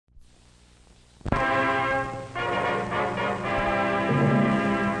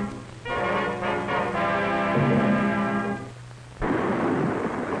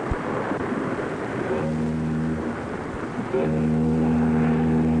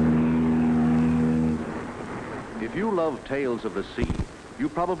If you love tales of the sea, you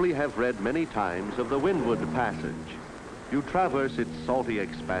probably have read many times of the Windward Passage. You traverse its salty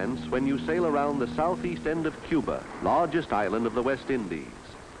expanse when you sail around the southeast end of Cuba, largest island of the West Indies.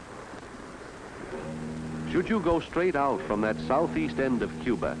 Should you go straight out from that southeast end of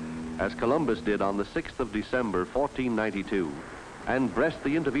Cuba, as Columbus did on the 6th of December, 1492, and breast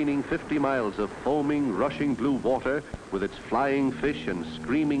the intervening 50 miles of foaming, rushing blue water with its flying fish and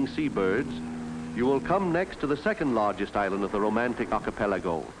screaming seabirds, you will come next to the second largest island of the romantic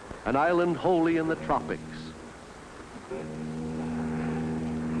archipelago, an island wholly in the tropics.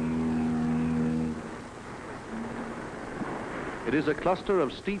 It is a cluster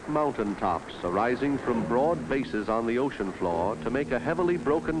of steep mountain tops arising from broad bases on the ocean floor to make a heavily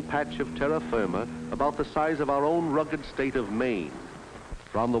broken patch of terra firma about the size of our own rugged state of Maine.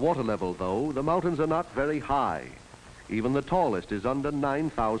 From the water level, though, the mountains are not very high. Even the tallest is under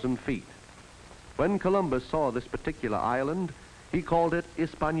 9,000 feet. When Columbus saw this particular island, he called it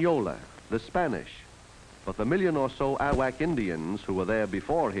Hispaniola, the Spanish. But the million or so Arawak Indians who were there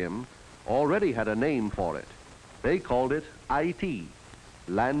before him already had a name for it. They called it Haiti,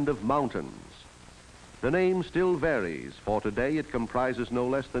 land of mountains. The name still varies, for today it comprises no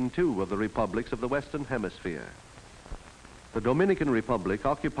less than 2 of the republics of the Western Hemisphere. The Dominican Republic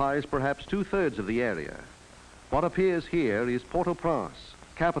occupies perhaps 2/3 of the area. What appears here is Port-au-Prince,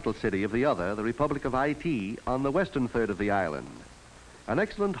 capital city of the other, the Republic of Haiti, on the western third of the island. An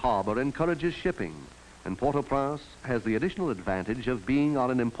excellent harbor encourages shipping, and Port-au-Prince has the additional advantage of being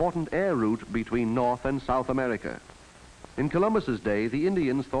on an important air route between North and South America. In Columbus's day, the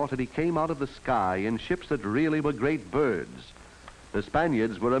Indians thought that he came out of the sky in ships that really were great birds. The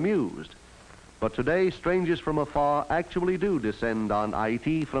Spaniards were amused. But today, strangers from afar actually do descend on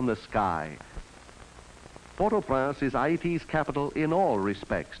Haiti from the sky. Port-au-Prince is Haiti's capital in all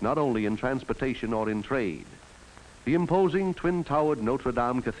respects, not only in transportation or in trade. The imposing twin-towered Notre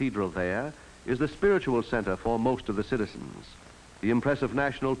Dame Cathedral there is the spiritual center for most of the citizens. The impressive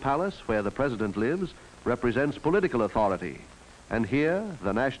National Palace, where the president lives, represents political authority. And here,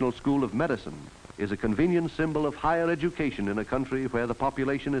 the National School of Medicine is a convenient symbol of higher education in a country where the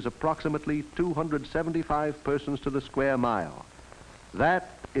population is approximately 275 persons to the square mile. That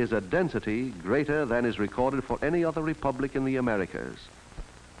is a density greater than is recorded for any other republic in the Americas.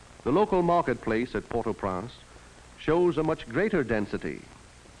 The local marketplace at Port-au-Prince shows a much greater density,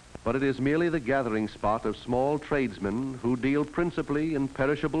 but it is merely the gathering spot of small tradesmen who deal principally in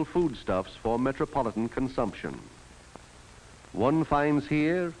perishable foodstuffs for metropolitan consumption. One finds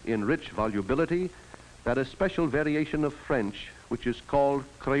here, in rich volubility, that a special variation of French which is called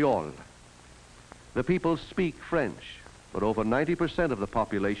Creole. The people speak French, but over 90% of the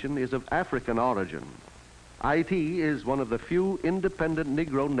population is of African origin. Haiti is one of the few independent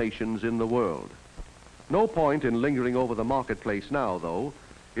Negro nations in the world. No point in lingering over the marketplace now, though.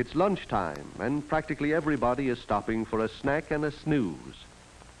 It's lunchtime, and practically everybody is stopping for a snack and a snooze.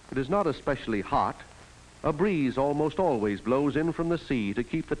 It is not especially hot. A breeze almost always blows in from the sea to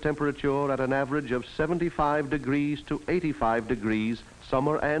keep the temperature at an average of 75 degrees to 85 degrees,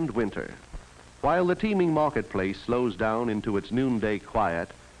 summer and winter. While the teeming marketplace slows down into its noonday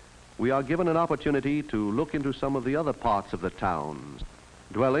quiet, we are given an opportunity to look into some of the other parts of the towns.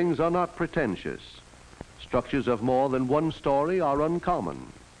 Dwellings are not pretentious. Structures of more than 1 story are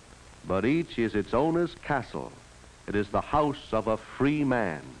uncommon, but each is its owner's castle. It is the house of a free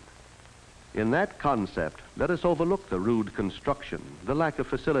man. In that concept, let us overlook the rude construction, the lack of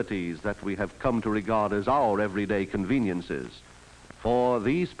facilities that we have come to regard as our everyday conveniences, for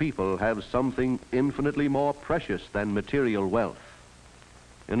these people have something infinitely more precious than material wealth.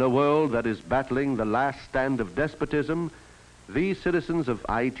 In a world that is battling the last stand of despotism, these citizens of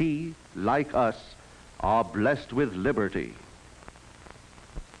Haiti, like us, are blessed with liberty.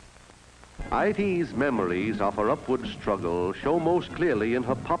 Haiti's memories of her upward struggle show most clearly in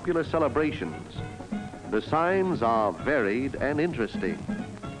her popular celebrations. The signs are varied and interesting.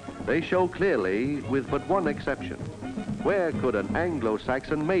 They show clearly, with but one exception. Where could an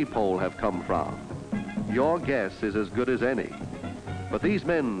Anglo-Saxon maypole have come from? Your guess is as good as any. But these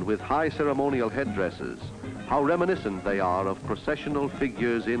men with high ceremonial headdresses, how reminiscent they are of processional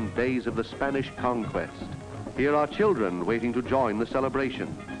figures in days of the Spanish conquest. Here are children waiting to join the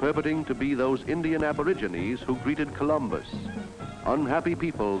celebration, purporting to be those Indian aborigines who greeted Columbus. Unhappy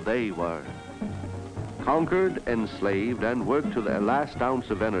people they were. Conquered, enslaved, and worked to their last ounce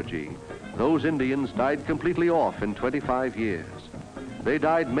of energy, those Indians died completely off in 25 years. They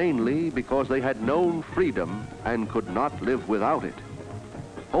died mainly because they had known freedom and could not live without it.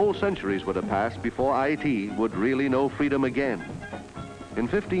 Whole centuries would have passed before Haiti would really know freedom again. In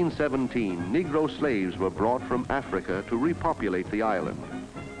 1517, Negro slaves were brought from Africa to repopulate the island.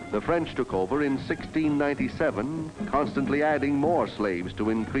 The French took over in 1697, constantly adding more slaves to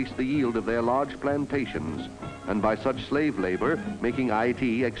increase the yield of their large plantations, and by such slave labor, making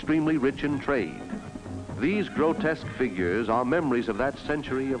Haiti extremely rich in trade. These grotesque figures are memories of that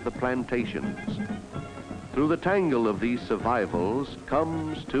century of the plantations. Through the tangle of these survivals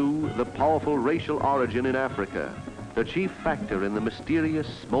comes, too, the powerful racial origin in Africa, the chief factor in the mysterious,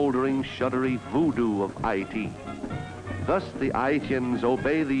 smoldering, shuddery voodoo of Haiti. Thus, the Haitians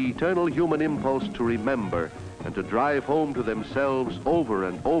obey the eternal human impulse to remember and to drive home to themselves over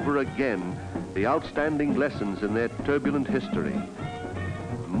and over again the outstanding lessons in their turbulent history.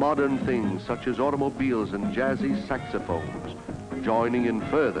 Modern things such as automobiles and jazzy saxophones, joining in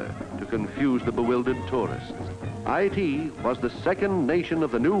further to confuse the bewildered tourists. Haiti was the second nation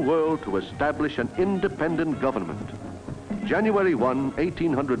of the New World to establish an independent government. January 1,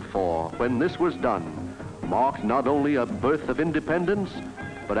 1804, when this was done, marked not only a birth of independence,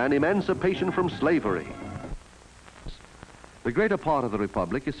 but an emancipation from slavery. The greater part of the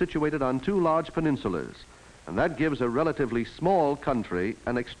Republic is situated on two large peninsulas, and that gives a relatively small country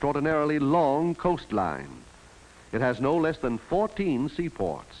an extraordinarily long coastline. It has no less than 14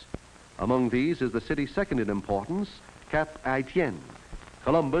 seaports. Among these is the city second in importance, Cap-Haitien.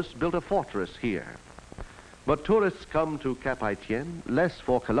 Columbus built a fortress here. But tourists come to Cap-Haitien less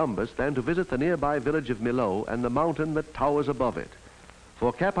for Columbus than to visit the nearby village of Milot and the mountain that towers above it.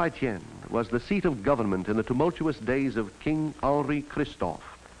 For Cap-Haitien was the seat of government in the tumultuous days of King Henri Christophes,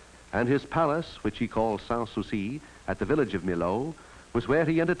 and his palace, which he called Sans-Souci, at the village of Milot, was where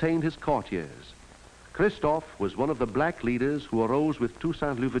he entertained his courtiers. Christophes was one of the black leaders who arose with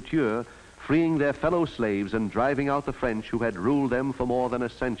Toussaint Louverture, freeing their fellow slaves and driving out the French who had ruled them for more than a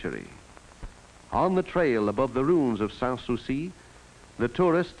century. On the trail above the ruins of Sans-Souci, the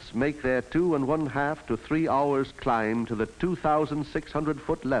tourists make their 2½ to 3 hours climb to the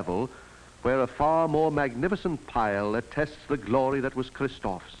 2,600-foot level, where a far more magnificent pile attests the glory that was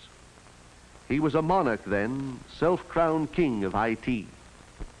Christophe's. He was a monarch then, self-crowned king of Haiti.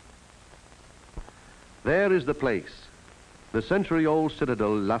 There is the place, the century-old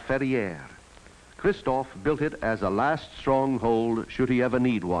citadel La Ferrière. Christophe built it as a last stronghold should he ever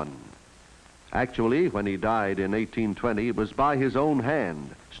need one. Actually, when he died in 1820, it was by his own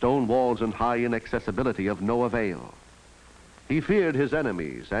hand, stone walls and high inaccessibility of no avail. He feared his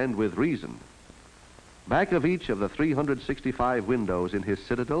enemies, and with reason. Back of each of the 365 windows in his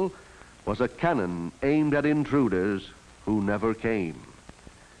citadel was a cannon aimed at intruders who never came.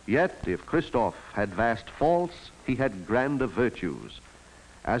 Yet, if Christophe had vast faults, he had grander virtues.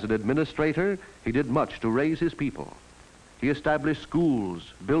 As an administrator, he did much to raise his people. He established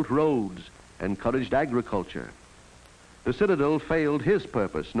schools, built roads, encouraged agriculture. The citadel failed his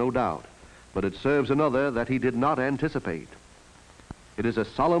purpose, no doubt, but it serves another that he did not anticipate. It is a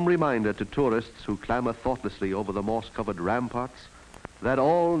solemn reminder to tourists who clamber thoughtlessly over the moss-covered ramparts that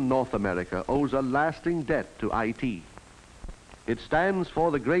all North America owes a lasting debt to Haiti. It stands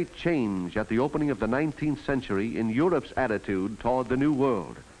for the great change at the opening of the 19th century in Europe's attitude toward the New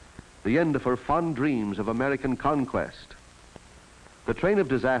World, the end of her fond dreams of American conquest. The train of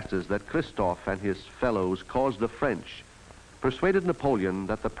disasters that Christophe and his fellows caused the French persuaded Napoleon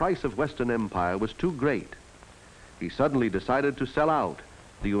that the price of Western Empire was too great. He suddenly decided to sell out,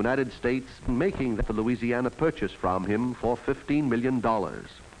 the United States making the Louisiana Purchase from him for $15 million.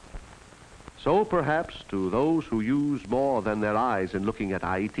 So perhaps to those who use more than their eyes in looking at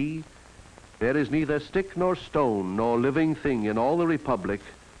Haiti, there is neither stick nor stone nor living thing in all the Republic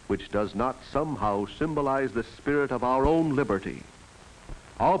which does not somehow symbolize the spirit of our own liberty.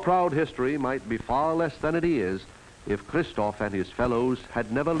 Our proud history might be far less than it is if Christophe and his fellows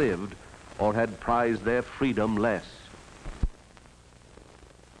had never lived or had prized their freedom less.